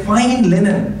maketh fine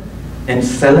linen and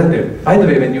selleth it. By the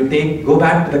way, when you go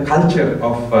back to the culture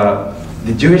of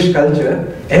the Jewish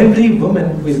culture, every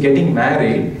woman who is getting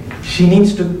married, she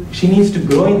needs to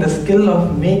grow in the skill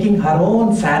of making her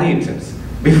own sari, it seems,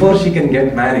 before she can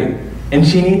get married. And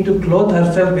she needs to clothe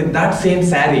herself with that same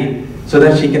sari so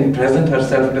that she can present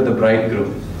herself to the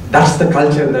bridegroom. That's the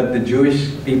culture that the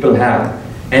Jewish people have.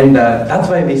 And that's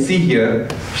why we see here,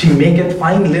 she maketh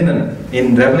fine linen.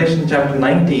 In Revelation chapter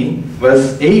 19,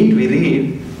 verse 8, we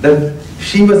read that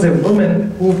she was a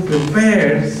woman who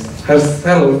prepares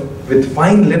herself with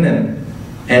fine linen,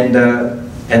 and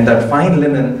that fine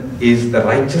linen is the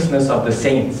righteousness of the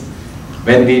saints.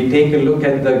 When we take a look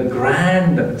at the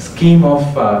grand scheme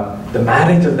of the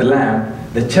marriage of the Lamb,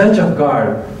 the church of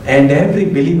God and every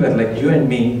believer like you and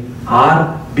me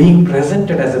are being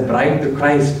presented as a bride to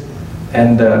Christ.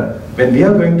 And when we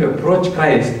are going to approach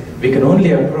Christ, we can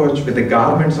only approach with the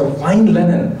garments of fine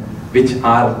linen, which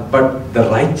are but the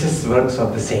righteous works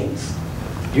of the saints.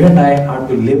 You and I are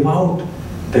to live out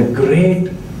the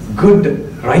great,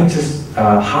 good, righteous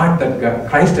heart that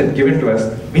Christ had given to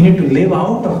us. We need to live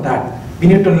out of that. We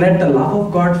need to let the love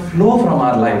of God flow from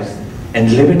our lives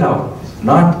and live it out.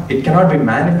 It cannot be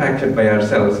manufactured by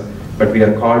ourselves, but we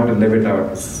are called to live it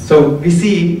out. So we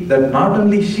see that not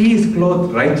only she is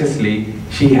clothed righteously,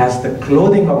 she has the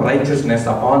clothing of righteousness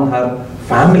upon her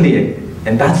family.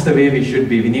 And that's the way we should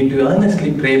be. We need to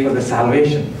earnestly pray for the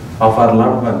salvation of our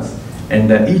loved ones,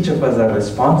 and each of us are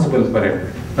responsible for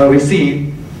it. Now we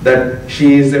see that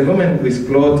she is a woman who is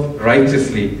clothed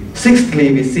righteously.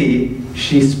 Sixthly, we see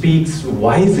she speaks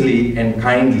wisely and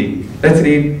kindly. Let's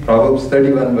read Proverbs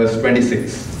 31 verse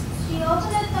 26. She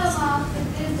openeth her mouth with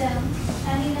wisdom,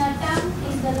 and in her tongue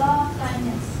is the law of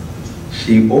kindness.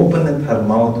 She openeth her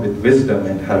mouth with wisdom,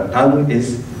 and her tongue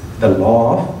is the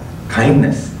law of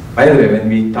kindness. By the way, when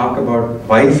we talk about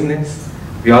wiseness,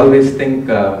 we always think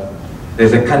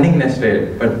there's a cunningness to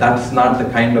it, but that's not the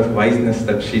kind of wiseness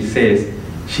that she says.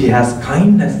 She has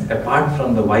kindness apart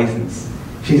from the wiseness.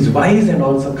 She's wise and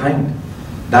also kind.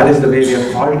 That is the way we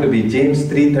are called to be. James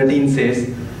 3:13 says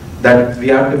that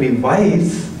we are to be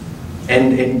wise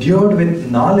and endued with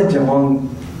knowledge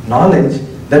among knowledge,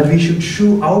 that we should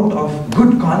shew out of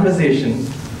good conversation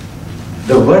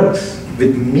the works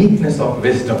with meekness of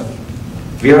wisdom.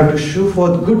 We are to shew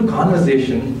forth good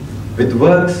conversation with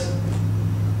works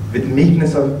with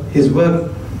meekness of his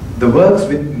work, the works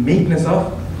with meekness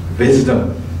of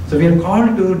wisdom. So we are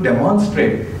called to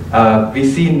demonstrate. We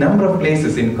see a number of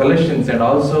places in Colossians and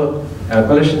also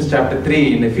Colossians chapter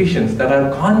 3 in Ephesians that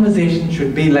our conversation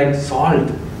should be like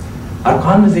salt. Our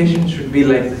conversation should be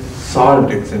like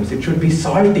salt, it seems. It should be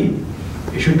salty.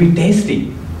 It should be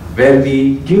tasty, where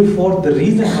we give forth the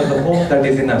reason for the hope that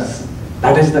is in us.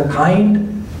 That is the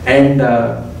kind and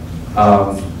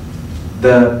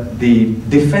the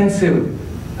defensive,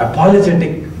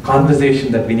 apologetic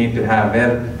conversation that we need to have,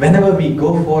 where whenever we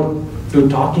go forth to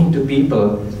talking to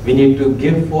people, we need to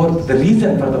give forth the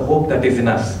reason for the hope that is in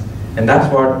us. And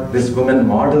that's what this woman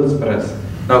models for us.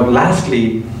 Now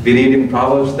lastly, we read in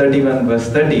Proverbs 31 verse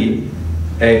 30,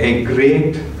 a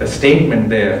great statement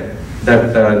there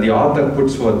that the author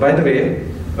puts forth. By the way,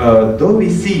 though we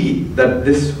see that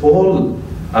this whole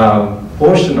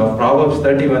portion of Proverbs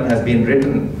 31 has been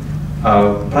written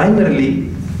primarily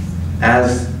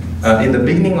as in the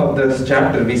beginning of this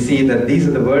chapter, we see that these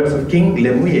are the words of King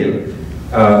Lemuel.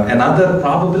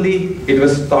 Probably it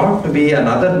was thought to be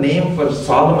another name for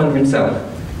Solomon himself.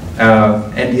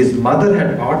 And his mother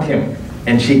had taught him,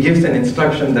 and she gives an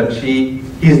instruction that he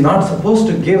is not supposed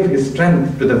to give his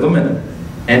strength to the woman,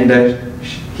 and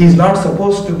he's not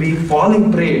supposed to be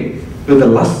falling prey to the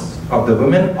lusts of the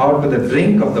women or to the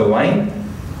drink of the wine,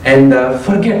 and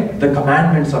forget the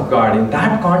commandments of God. In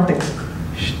that context,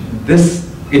 this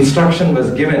instruction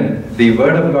was given. The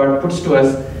word of God puts to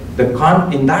us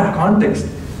in that context.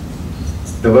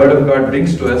 The word of God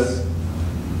brings to us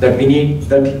that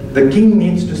the king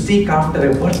needs to seek after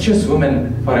a virtuous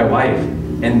woman for a wife,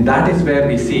 and that is where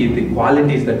we see the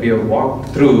qualities that we have walked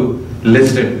through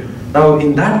listed. Now,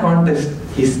 in that context,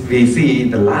 we see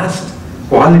the last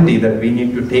quality that we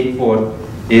need to take forth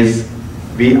is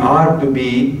we are to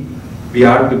be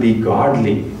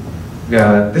godly.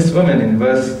 This woman in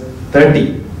verse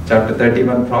 30, chapter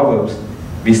 31 Proverbs,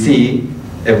 we see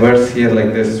a verse here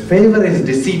like this: favor is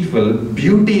deceitful,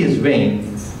 beauty is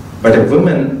vain, but a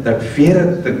woman that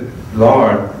feareth the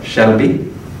Lord shall be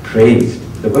praised.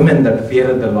 The woman that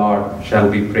feareth the Lord shall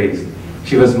be praised.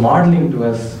 She was modeling to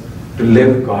us to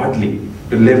live godly,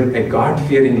 to live a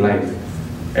God-fearing life.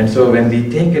 And so when we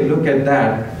take a look at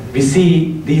that, we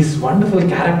see these wonderful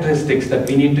characteristics that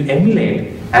we need to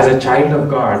emulate as a child of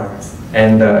God.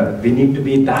 And we need to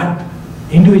be that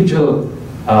individual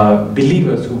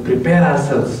believers who prepare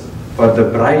ourselves for the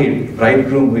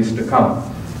bridegroom who is to come.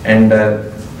 And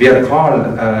we are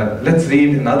called, let's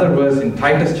read another verse in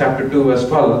Titus chapter 2 verse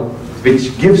 12,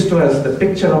 which gives to us the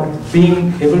picture of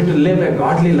being able to live a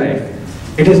godly life.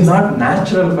 It is not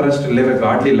natural for us to live a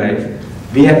godly life.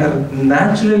 We are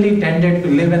naturally tended to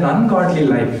live an ungodly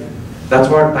life. That's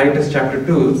what Titus chapter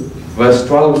 2 verse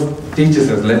 12 teaches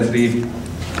us. Let's read.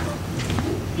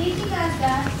 Teaching us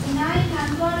that, denying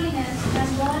ungodliness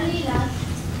and worldly lust,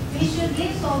 we should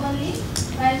live soberly,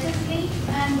 righteously,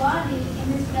 and godly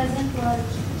in this present world.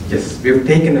 Yes, we have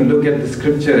taken a look at the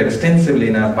scripture extensively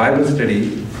in our Bible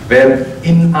study, where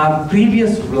in our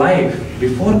previous life,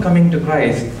 before coming to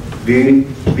Christ,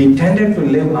 we tended to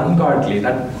live ungodly.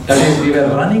 That is, we were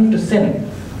running to sin.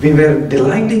 We were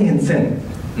delighting in sin.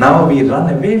 Now we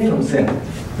run away from sin,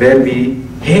 where we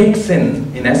hate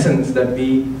sin, in essence, that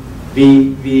we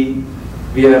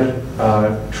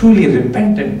are truly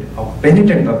repentant or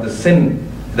penitent of the sin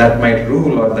that might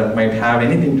rule or that might have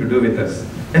anything to do with us.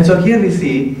 And so here we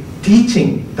see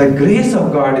teaching. The grace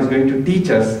of God is going to teach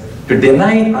us to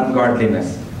deny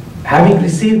ungodliness. Having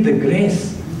received the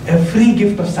grace, a free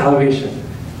gift of salvation,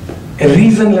 a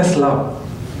reasonless love.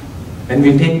 When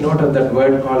we take note of that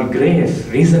word called grace,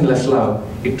 reasonless love,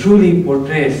 it truly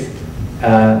portrays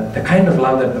the kind of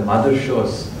love that the mother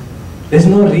shows. There's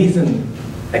no reason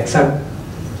except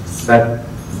that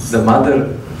the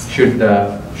mother should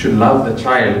love the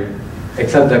child,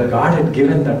 except that God had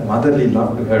given that motherly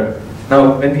love to her.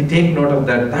 Now, when we take note of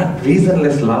that, that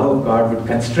reasonless love of God would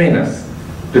constrain us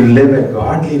to live a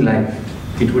godly life.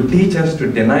 It would teach us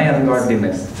to deny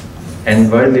ungodliness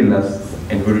and worldly lust,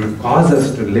 and would cause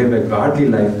us to live a godly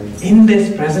life in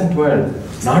this present world,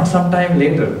 not sometime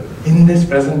later, in this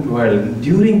present world.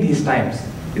 During these times,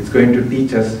 it's going to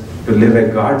teach us to live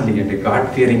a godly and a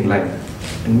God-fearing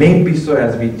life. And may it be so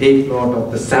as we take note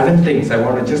of the 7 things. I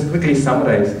want to just quickly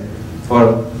summarize.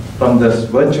 From this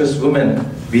virtuous woman,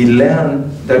 we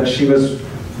learn that she was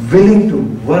willing to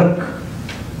work.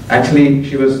 Actually,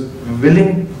 she was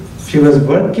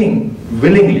working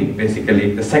willingly,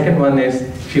 basically. The second one is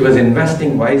she was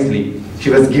investing wisely. She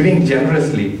was giving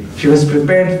generously. She was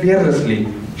prepared fearlessly.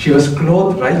 She was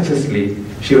clothed righteously.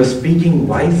 She was speaking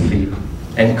wisely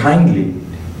and kindly.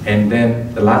 And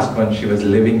then the last one, she was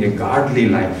living a godly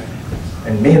life.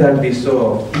 And may that be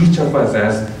so of each of us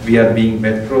as we are being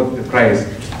betrothed to Christ,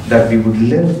 that we would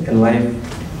live a life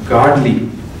godly.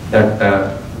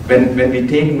 That when we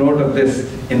take note of this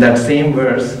in that same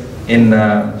verse, in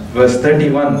verse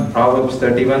 31, Proverbs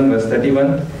 31, verse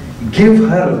 31, give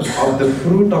her of the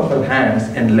fruit of her hands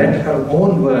and let her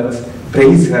own words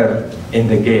praise her in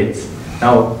the gates.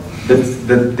 Now,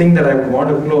 the thing that I want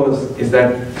to close is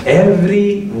that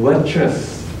every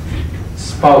virtuous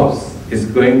spouse is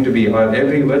going to be, or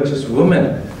every virtuous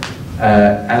woman,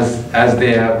 as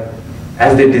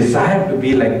they desire to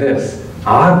be like this,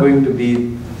 are going to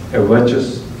be a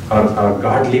virtuous or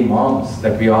godly moms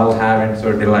that we all have and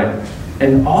so delight.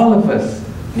 And all of us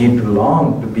need to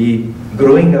long to be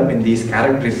growing up in these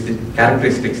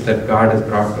characteristics that God has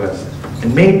brought to us.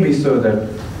 And may it be so that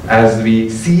as we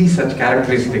see such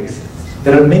characteristics,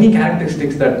 there are many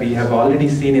characteristics that we have already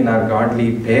seen in our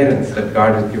godly parents that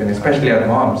God has given, especially our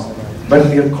moms. But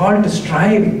we are called to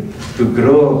strive to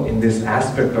grow in this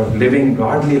aspect of living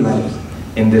godly lives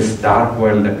in this dark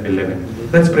world that we live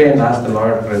in. Let's pray and ask the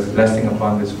Lord for His blessing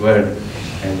upon this word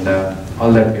and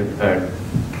all that we have heard.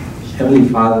 Heavenly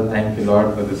Father, thank you,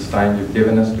 Lord, for this time you've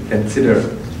given us to consider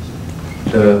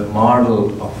the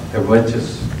model of a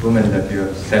virtuous woman that you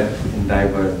have set in thy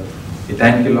word. We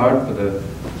thank you, Lord, for the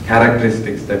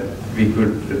characteristics that we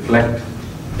could reflect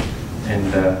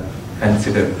and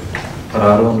consider for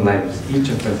our own lives, each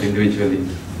of us individually.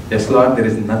 Yes, Lord, there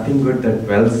is nothing good that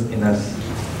dwells in us,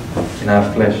 in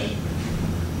our flesh,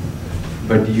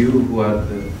 but you who are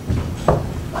the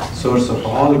source of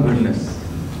all goodness.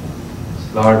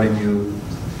 Lord, when you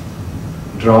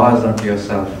draw us unto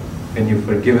yourself, when you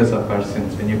forgive us of our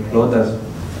sins, when you clothe us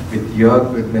with your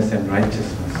goodness and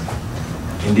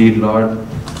righteousness. Indeed, Lord,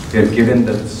 we are given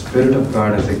the Spirit of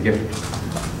God as a gift,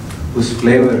 whose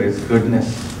flavor is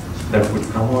goodness that would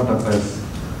come out of us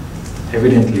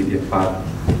evidently, dear Father.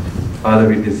 Father,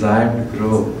 we desire to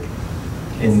grow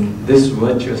in this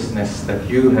virtuousness that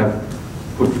you have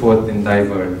put forth in thy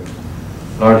word.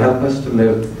 Lord, help us to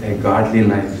live a godly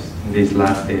life in these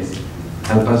last days.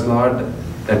 Help us, Lord,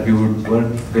 that we would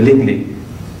work willingly,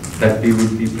 that we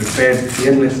would be prepared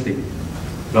fearlessly.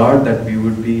 Lord, that we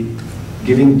would be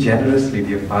giving generously,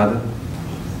 dear Father.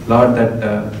 Lord,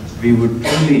 that we would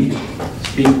truly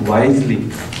speak wisely.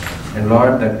 And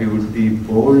Lord, that we would be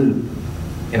bold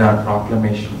in our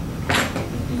proclamation.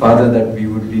 Father, that we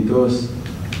would be those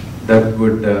that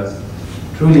would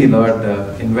truly, Lord,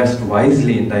 invest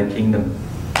wisely in thy kingdom.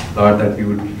 Lord, that we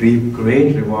would reap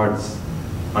great rewards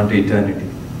unto eternity.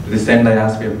 To this end, I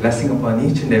ask for your blessing upon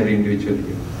each and every individual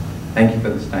here. Thank you for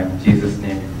this time. In Jesus'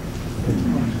 name.